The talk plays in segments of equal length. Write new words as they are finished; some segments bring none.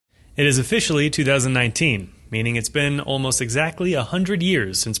It is officially 2019, meaning it's been almost exactly 100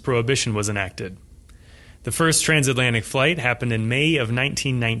 years since Prohibition was enacted. The first transatlantic flight happened in May of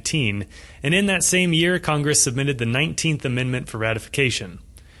 1919, and in that same year, Congress submitted the 19th Amendment for ratification,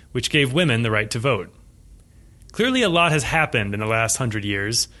 which gave women the right to vote. Clearly, a lot has happened in the last 100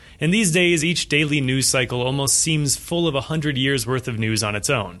 years, and these days each daily news cycle almost seems full of 100 years' worth of news on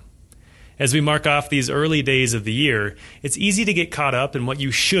its own. As we mark off these early days of the year, it's easy to get caught up in what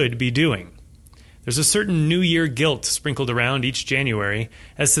you should be doing. There's a certain New Year guilt sprinkled around each January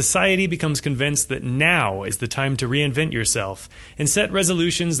as society becomes convinced that now is the time to reinvent yourself and set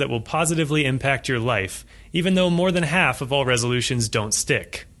resolutions that will positively impact your life, even though more than half of all resolutions don't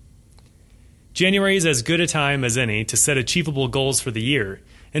stick. January is as good a time as any to set achievable goals for the year,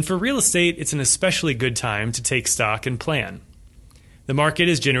 and for real estate, it's an especially good time to take stock and plan. The market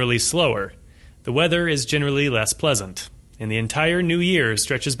is generally slower, the weather is generally less pleasant, and the entire new year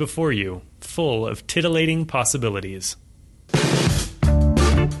stretches before you, full of titillating possibilities.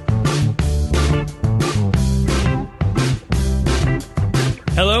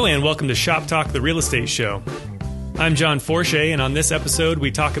 Hello and welcome to Shop Talk, the Real Estate Show. I'm John Forshey, and on this episode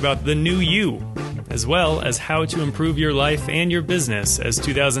we talk about the new you, as well as how to improve your life and your business as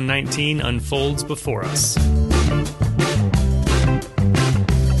 2019 unfolds before us.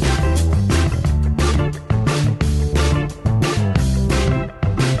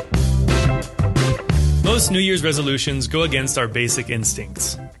 Most New Year's resolutions go against our basic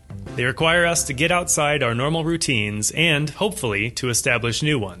instincts. They require us to get outside our normal routines and, hopefully, to establish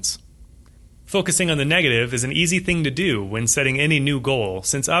new ones. Focusing on the negative is an easy thing to do when setting any new goal,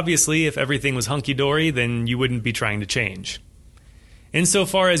 since obviously if everything was hunky-dory, then you wouldn't be trying to change.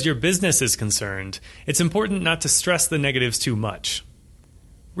 Insofar as your business is concerned, it's important not to stress the negatives too much.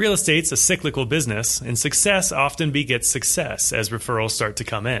 Real estate's a cyclical business, and success often begets success as referrals start to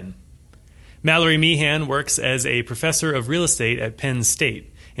come in. Mallory Meehan works as a professor of real estate at Penn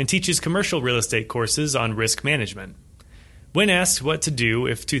State and teaches commercial real estate courses on risk management. When asked what to do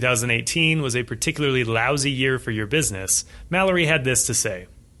if 2018 was a particularly lousy year for your business, Mallory had this to say.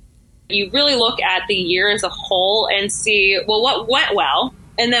 You really look at the year as a whole and see, well, what went well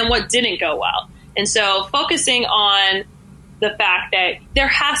and then what didn't go well. And so focusing on the fact that there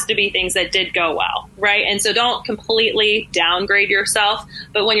has to be things that did go well, right? And so don't completely downgrade yourself.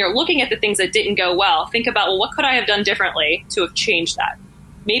 But when you're looking at the things that didn't go well, think about, well, what could I have done differently to have changed that?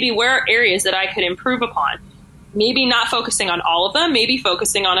 Maybe where are areas that I could improve upon? Maybe not focusing on all of them, maybe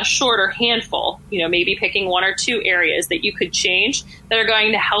focusing on a shorter handful, maybe picking one or two areas that you could change that are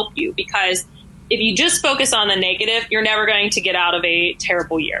going to help you. Because if you just focus on the negative, you're never going to get out of a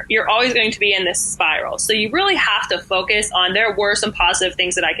terrible year. You're always going to be in this spiral. So you really have to focus on, there were some positive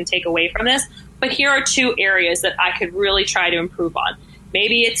things that I can take away from this, but here are two areas that I could really try to improve on.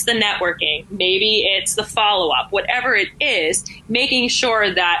 Maybe it's the networking, maybe it's the follow-up, whatever it is, making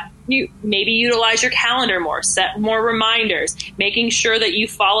sure that you maybe utilize your calendar more, set more reminders, making sure that you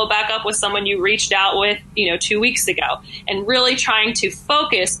follow back up with someone you reached out with, 2 weeks ago, and really trying to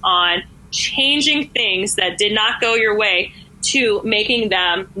focus on changing things that did not go your way to making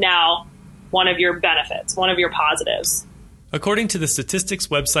them now one of your benefits, one of your positives. According to the statistics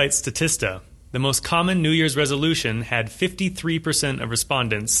website Statista, the most common New Year's resolution had 53% of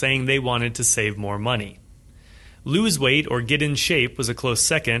respondents saying they wanted to save more money. Lose weight or get in shape was a close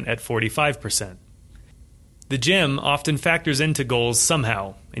second at 45%. The gym often factors into goals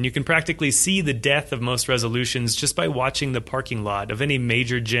somehow, and you can practically see the death of most resolutions just by watching the parking lot of any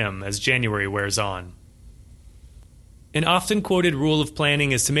major gym as January wears on. An often quoted rule of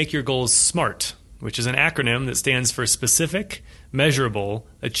planning is to make your goals SMART, which is an acronym that stands for specific, measurable,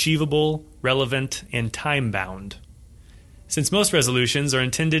 achievable, relevant, and time-bound. Since most resolutions are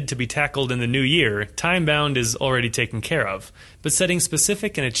intended to be tackled in the new year, time-bound is already taken care of, but setting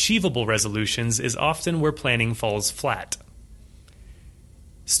specific and achievable resolutions is often where planning falls flat.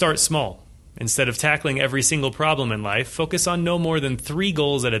 Start small. Instead of tackling every single problem in life, focus on no more than 3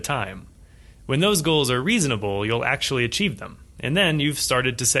 goals at a time. When those goals are reasonable, you'll actually achieve them, and then you've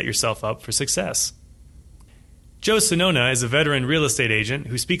started to set yourself up for success. Joe Sonona is a veteran real estate agent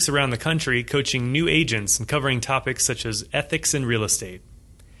who speaks around the country coaching new agents and covering topics such as ethics in real estate.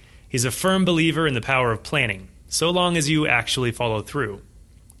 He's a firm believer in the power of planning, so long as you actually follow through.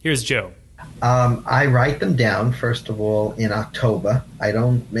 Here's Joe. I write them down, first of all, in October. I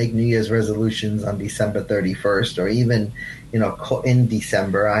don't make New Year's resolutions on December 31st or even, in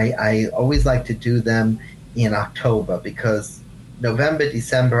December. I always like to do them in October because November,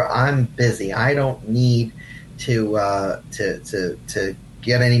 December, I'm busy. I don't need to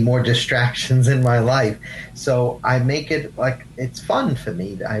get any more distractions in my life. So I make it like it's fun for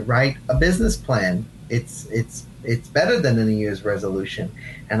me. I write a business plan. It's better than a New Year's resolution.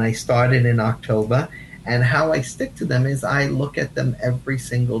 And I started in October. And how I stick to them is I look at them every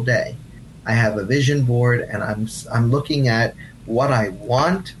single day. I have a vision board, and I'm looking at what I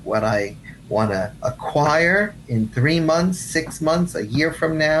want to acquire in 3 months, 6 months, a year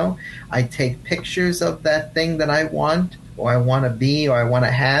from now. I take pictures of that thing that I want, or I want to be, or I want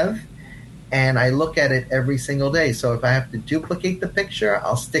to have, and I look at it every single day. So if I have to duplicate the picture,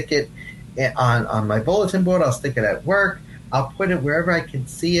 I'll stick it on my bulletin board. I'll stick it at work. I'll put it wherever I can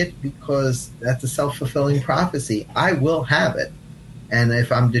see it, because that's a self-fulfilling prophecy. I will have it. And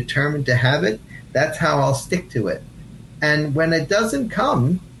if I'm determined to have it, that's how I'll stick to it. And when it doesn't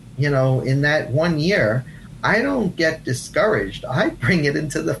come, in that 1 year, I don't get discouraged. I bring it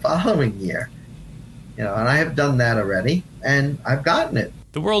into the following year. And I have done that already, and I've gotten it.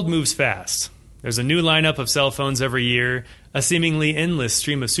 The world moves fast. There's a new lineup of cell phones every year. A seemingly endless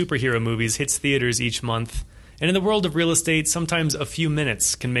stream of superhero movies hits theaters each month. And in the world of real estate, sometimes a few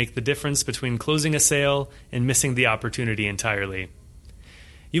minutes can make the difference between closing a sale and missing the opportunity entirely.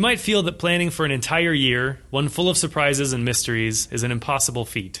 You might feel that planning for an entire year, one full of surprises and mysteries, is an impossible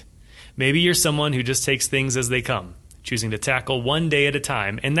feat. Maybe you're someone who just takes things as they come, choosing to tackle one day at a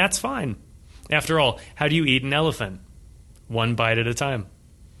time, and that's fine. After all, how do you eat an elephant? One bite at a time.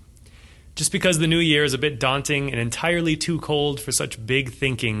 Just because the new year is a bit daunting and entirely too cold for such big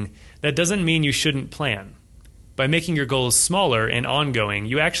thinking, that doesn't mean you shouldn't plan. By making your goals smaller and ongoing,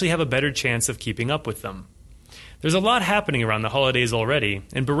 you actually have a better chance of keeping up with them. There's a lot happening around the holidays already,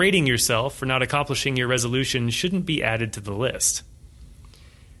 and berating yourself for not accomplishing your resolution shouldn't be added to the list.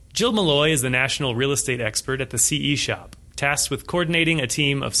 Jill Malloy is the national real estate expert at the CE Shop, tasked with coordinating a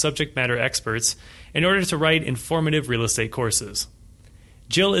team of subject matter experts in order to write informative real estate courses.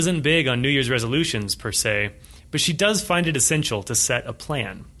 Jill isn't big on New Year's resolutions, per se, but she does find it essential to set a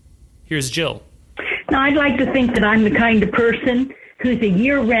plan. Here's Jill. Now, I'd like to think that I'm the kind of person who's a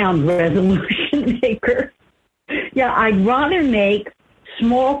year-round resolution maker. Yeah, I'd rather make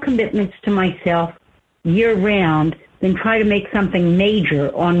small commitments to myself year-round than try to make something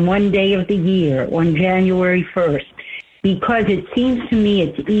major on one day of the year, on January 1st, because it seems to me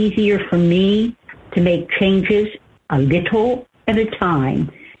it's easier for me to make changes a little at a time.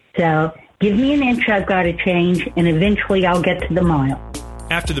 So give me an inch, I've got to change, and eventually I'll get to the mile.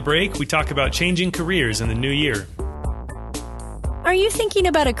 After the break, we talk about changing careers in the new year. Are you thinking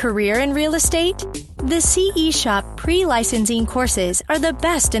about a career in real estate? The CE Shop pre-licensing courses are the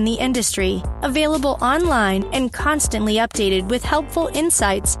best in the industry, available online and constantly updated with helpful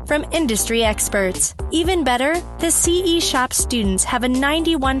insights from industry experts. Even better, the CE Shop students have a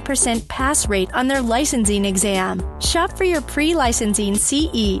 91% pass rate on their licensing exam. Shop for your pre-licensing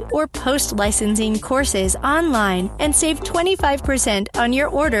CE or post-licensing courses online and save 25% on your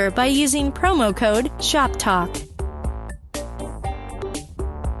order by using promo code SHOPTALK.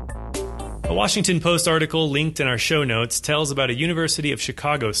 A Washington Post article linked in our show notes tells about a University of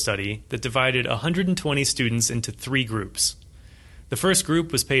Chicago study that divided 120 students into 3 groups. The first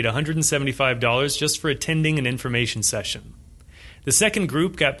group was paid $175 just for attending an information session. The second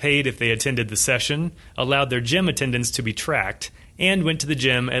group got paid if they attended the session, allowed their gym attendance to be tracked, and went to the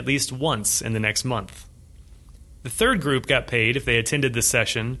gym at least once in the next month. The third group got paid if they attended the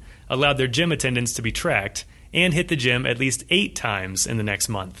session, allowed their gym attendance to be tracked, and hit the gym at least 8 times in the next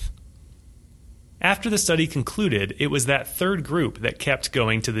month. After the study concluded, it was that third group that kept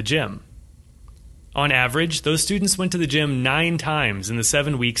going to the gym. On average, those students went to the gym 9 times in the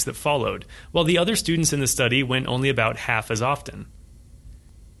 7 weeks that followed, while the other students in the study went only about half as often.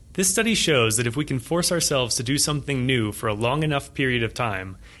 This study shows that if we can force ourselves to do something new for a long enough period of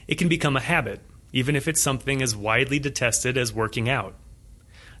time, it can become a habit, even if it's something as widely detested as working out.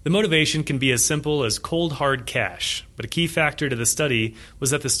 The motivation can be as simple as cold hard cash, but a key factor to the study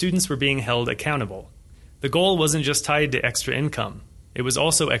was that the students were being held accountable. The goal wasn't just tied to extra income, it was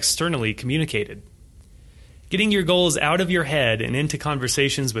also externally communicated. Getting your goals out of your head and into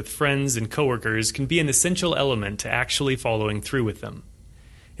conversations with friends and coworkers can be an essential element to actually following through with them.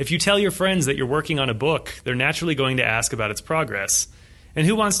 If you tell your friends that you're working on a book, they're naturally going to ask about its progress. And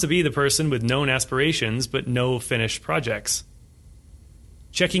who wants to be the person with known aspirations but no finished projects?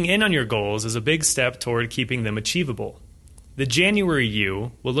 Checking in on your goals is a big step toward keeping them achievable. The January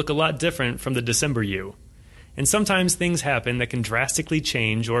you will look a lot different from the December you, and sometimes things happen that can drastically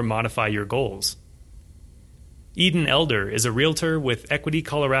change or modify your goals. Eden Elder is a realtor with Equity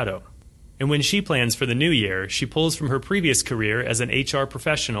Colorado, and when she plans for the new year, she pulls from her previous career as an HR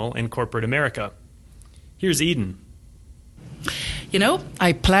professional in corporate America. Here's Eden.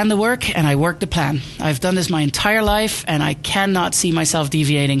 I plan the work and I work the plan. I've done this my entire life and I cannot see myself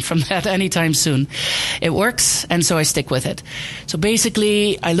deviating from that anytime soon. It works, and so I stick with it. So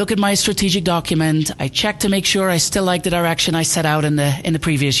basically, I look at my strategic document, I check to make sure I still like the direction I set out in the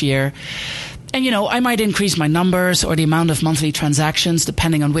previous year. And, I might increase my numbers or the amount of monthly transactions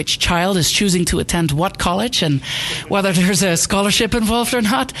depending on which child is choosing to attend what college and whether there's a scholarship involved or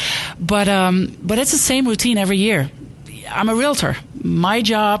not. But it's the same routine every year. I'm a realtor. My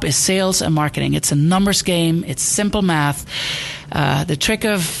job is sales and marketing. It's a numbers game. It's simple math. The trick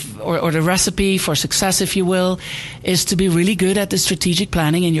or the recipe for success, if you will, is to be really good at the strategic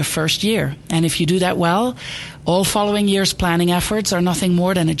planning in your first year. And if you do that well, all following years' planning efforts are nothing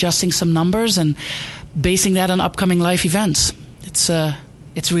more than adjusting some numbers and basing that on upcoming life events.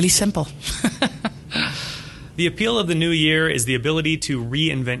 It's really simple. The appeal of the new year is the ability to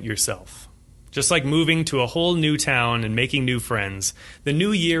reinvent yourself. Just like moving to a whole new town and making new friends, the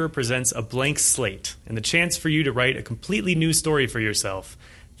new year presents a blank slate and the chance for you to write a completely new story for yourself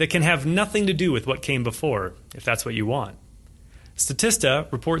that can have nothing to do with what came before, if that's what you want.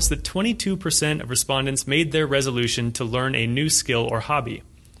 Statista reports that 22% of respondents made their resolution to learn a new skill or hobby.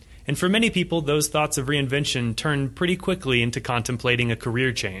 And for many people, those thoughts of reinvention turn pretty quickly into contemplating a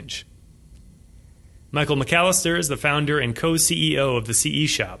career change. Michael McAllister is the founder and co-CEO of the CE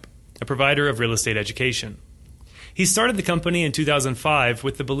Shop, a provider of real estate education. He started the company in 2005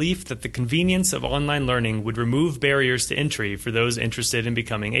 with the belief that the convenience of online learning would remove barriers to entry for those interested in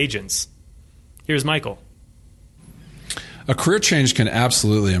becoming agents. Here's Michael. A career change can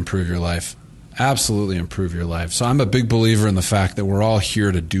absolutely improve your life. Absolutely improve your life. So I'm a big believer in the fact that we're all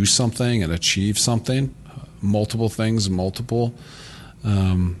here to do something and achieve something, multiple things, multiple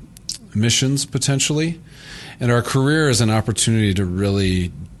missions potentially. And our career is an opportunity to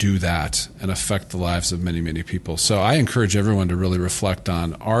really do that and affect the lives of many, many people. So I encourage everyone to really reflect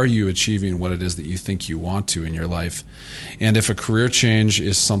on, are you achieving what it is that you think you want to in your life? And if a career change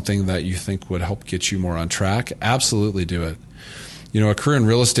is something that you think would help get you more on track, absolutely do it. A career in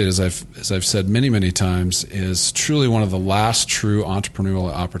real estate, as I've said many, many times, is truly one of the last true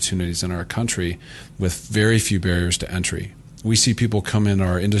entrepreneurial opportunities in our country with very few barriers to entry. We see people come in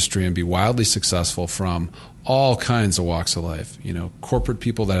our industry and be wildly successful from all kinds of walks of life. Corporate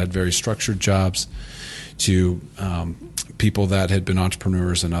people that had very structured jobs to people that had been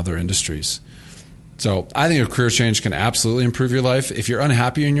entrepreneurs in other industries. So I think a career change can absolutely improve your life. If you're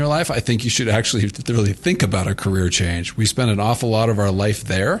unhappy in your life, I think you should actually really think about a career change. We spend an awful lot of our life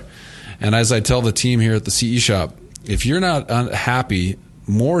there. And as I tell the team here at the CE Shop, if you're not unhappy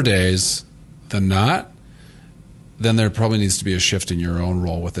more days than not, then there probably needs to be a shift in your own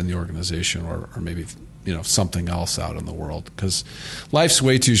role within the organization or maybe something else out in the world, because life's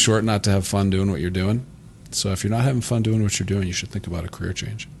way too short not to have fun doing what you're doing. So if you're not having fun doing what you're doing, you should think about a career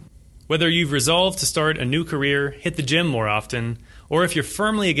change. Whether you've resolved to start a new career, hit the gym more often, or if you're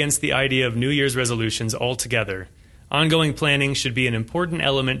firmly against the idea of New Year's resolutions altogether, ongoing planning should be an important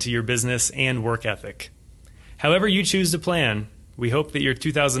element to your business and work ethic. However you choose to plan, we hope that your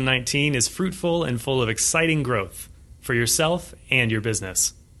 2019 is fruitful and full of exciting growth for yourself and your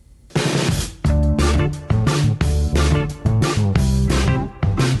business.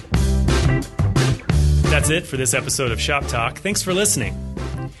 That's it for this episode of Shop Talk. Thanks for listening.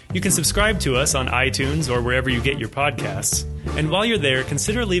 You can subscribe to us on iTunes or wherever you get your podcasts. And while you're there,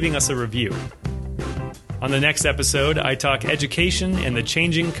 consider leaving us a review. On the next episode, I talk education and the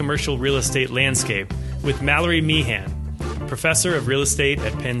changing commercial real estate landscape with Mallory Meehan, professor of real estate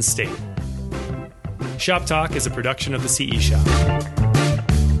at Penn State. Shop Talk is a production of the CE Shop.